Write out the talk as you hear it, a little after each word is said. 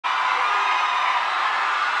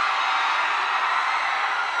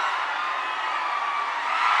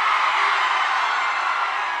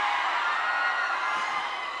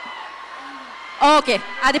Okay,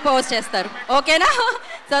 అది post చేస్తారు. ఓకేనా?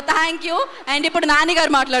 So thank you. అండ్ ఇప్పుడు నాని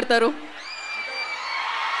గారు మాట్లాడతారు.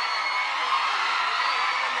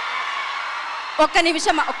 ఒక్క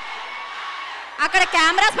నిమిషం, అక్కడ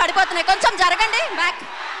కెమెరాస్ పడిపోతున్నాయి, కొంచెం జరగండి బ్యాక్.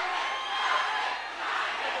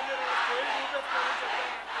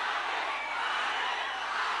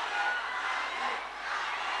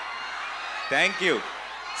 Thank you.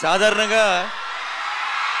 సాధారణంగా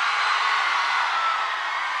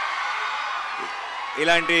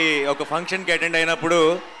ఇలాంటి ఒక ఫంక్షన్కి అటెండ్ అయినప్పుడు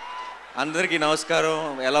అందరికీ నమస్కారం,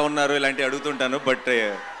 ఎలా ఉన్నారు ఇలాంటివి అడుగుతుంటాను. బట్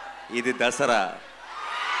ఇది దసరా.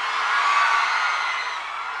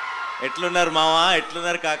 ఎట్లున్నారు మావా,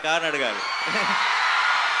 ఎట్లున్నారు కాకా అని అడగాలి.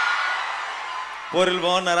 పోరులు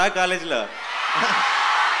బాగున్నారా కాలేజీలో?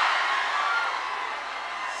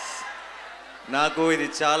 నాకు ఇది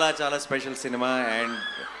చాలా చాలా స్పెషల్ సినిమా. అండ్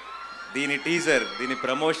దీని టీజర్, దీని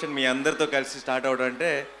ప్రమోషన్ మీ అందరితో కలిసి స్టార్ట్ అవడం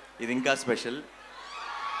అంటే ఇది ఇంకా స్పెషల్.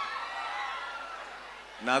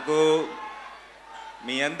 నాకు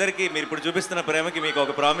మీ అందరికీ మీరు ఇప్పుడు చూపిస్తున్న ప్రేమకి మీకు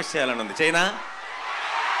ఒక ప్రామిస్ చేయాలని ఉంది. చైనా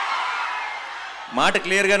మాట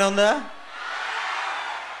క్లియర్గానే ఉందా?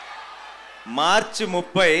 మార్చి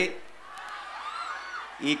 30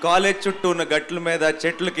 ఈ కాలేజ్ చుట్టూ ఉన్న గట్ల మీద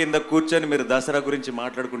చెట్ల కింద కూర్చొని మీరు దసరా గురించి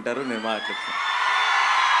మాట్లాడుకుంటారు, నేను మాట్లాడుతాను.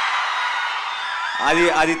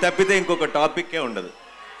 అది తప్పితే ఇంకొక టాపిక్కే ఉండదు.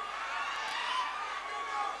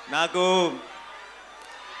 నాకు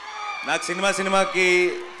సినిమాకి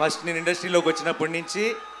ఫస్ట్ నేను ఇండస్ట్రీలోకి వచ్చినప్పటి నుంచి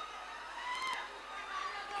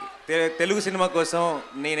తెలుగు సినిమా కోసం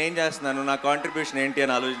నేనేం చేస్తున్నాను, నా కాంట్రిబ్యూషన్ ఏంటి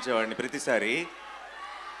అని ఆలోచించేవాడిని ప్రతిసారి.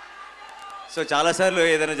 సో చాలాసార్లు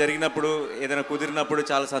ఏదైనా జరిగినప్పుడు, ఏదైనా కుదిరినప్పుడు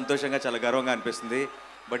చాలా సంతోషంగా, చాలా గర్వంగా అనిపిస్తుంది.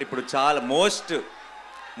 బట్ ఇప్పుడు చాలా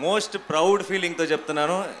మోస్ట్ ప్రౌడ్ ఫీలింగ్తో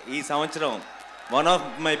చెప్తున్నాను, ఈ సంవత్సరం one of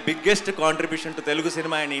my biggest contribution to Telugu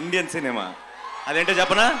cinema and Indian cinema అదేంటో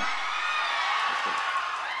చెప్పనా?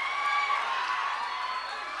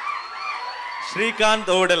 శ్రీకాంత్,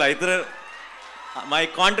 ఓడెలా ఇద్దరు మై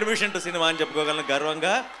కాంట్రిబ్యూషన్ టు సినిమా అని చెప్పుకోగలను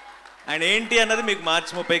గర్వంగా. అండ్ ఏంటి అన్నది మీకు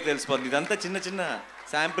మార్చి 30కి తెలిసిపోతుంది. ఇదంతా చిన్న చిన్న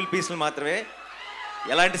శాంపుల్ పీసులు మాత్రమే.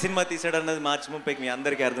 ఎలాంటి సినిమా తీసాడు అన్నది మార్చి 30కి మీ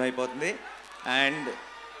అందరికీ అర్థమైపోతుంది. అండ్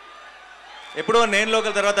ఎప్పుడో నేను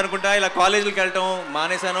లోకల్ తర్వాత అనుకుంటా ఇలా కాలేజీలకు వెళ్ళటం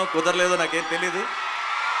మానేశానో కుదరలేదో నాకేం తెలీదు.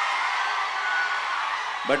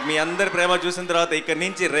 బట్ మీ అందరి ప్రేమ చూసిన తర్వాత ఇక్కడి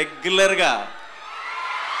నుంచి రెగ్యులర్గా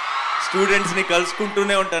స్టూడెంట్స్ని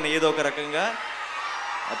కలుసుకుంటూనే ఉంటాను ఏదో ఒక రకంగా.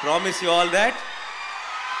 I promise you all that.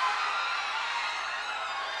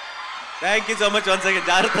 Thank you so much once again.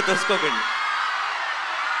 జాగ్రత్త తోసుకోకండి.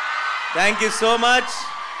 Thank you so much.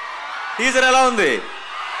 Teaser ఎలా ఉంది?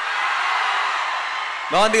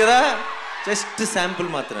 బాగుంది కదా? జస్ట్ శాంపుల్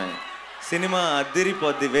మాత్రమే. సినిమా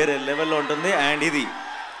అద్దిరిపోద్ది, వేరే లెవెల్లో ఉంటుంది. అండ్ ఇది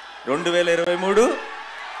 2023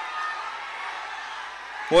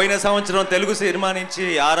 పోయిన సంవత్సరం తెలుగు సినిమా నుంచి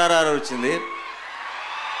RRR వచ్చింది,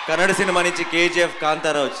 కన్నడ సినిమా నుంచి KGF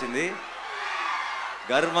కాంతారా వచ్చింది.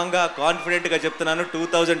 గర్వంగా కాన్ఫిడెంట్గా చెప్తున్నాను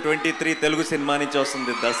 2023 తెలుగు సినిమా నుంచి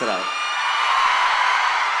వస్తుంది Dasara.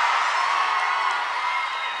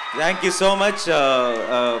 Thank you so much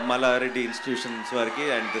Mallareddy institutions వారికి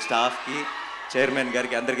అండ్ స్టాఫ్కి, చైర్మన్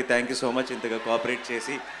గారికి అందరికీ థ్యాంక్ యూ సో మచ్ ఇంతగా కోఆపరేట్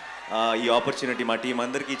చేసి ఈ ఆపర్చునిటీ మా టీం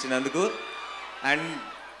అందరికీ ఇచ్చినందుకు. అండ్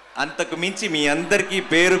అంతకు మించి మీ అందరికీ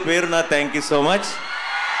పేరున థ్యాంక్ యూ సో మచ్.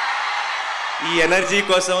 ఈ ఎనర్జీ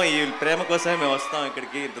కోసం, ఈ ప్రేమ కోసమే మేము వస్తాం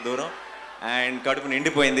ఇక్కడికి ఇంత దూరం. అండ్ కడుపు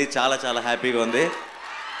నిండిపోయింది, చాలా చాలా హ్యాపీగా ఉంది.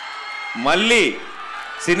 మళ్ళీ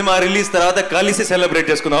సినిమా రిలీజ్ తర్వాత కలిసి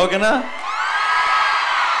సెలబ్రేట్ చేసుకుందాం, ఓకేనా?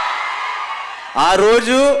 ఆ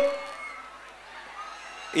రోజు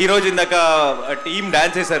ఈరోజు ఇందాక టీం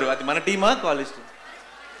డ్యాన్స్ చేశారు. అది మన టీమా కాలేజ్ టీం?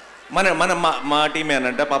 మా టీమే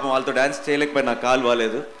అనంట. పాపం వాళ్ళతో డ్యాన్స్ చేయలేకపోయి నాకు కాలు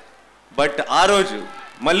బాగాలేదు. బట్ ఆ రోజు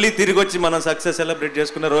మళ్ళీ తిరిగి వచ్చి మనం సక్సెస్ సెలబ్రేట్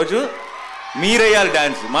చేసుకున్న రోజు మీరేయాలి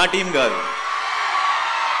డ్యాన్స్, మా టీం కాదు.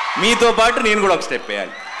 మీతో పాటు నేను కూడా ఒక స్టెప్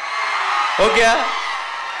వేయాలి, okay?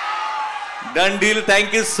 Done deal.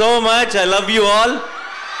 Thank you so much. I love you all.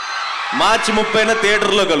 మార్చి 30న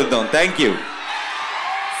థియేటర్లో కలుద్దాం. Thank you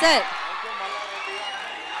sir.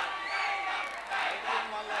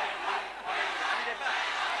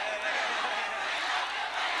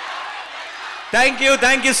 Thank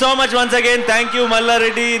you so much once again. Thank you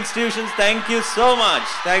Mallareddy Institutions. Thank you so much.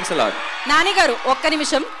 Thanks a lot. Nani గారు ఒక్క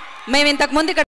నిమిషం. మేము ఇంతకు ముందు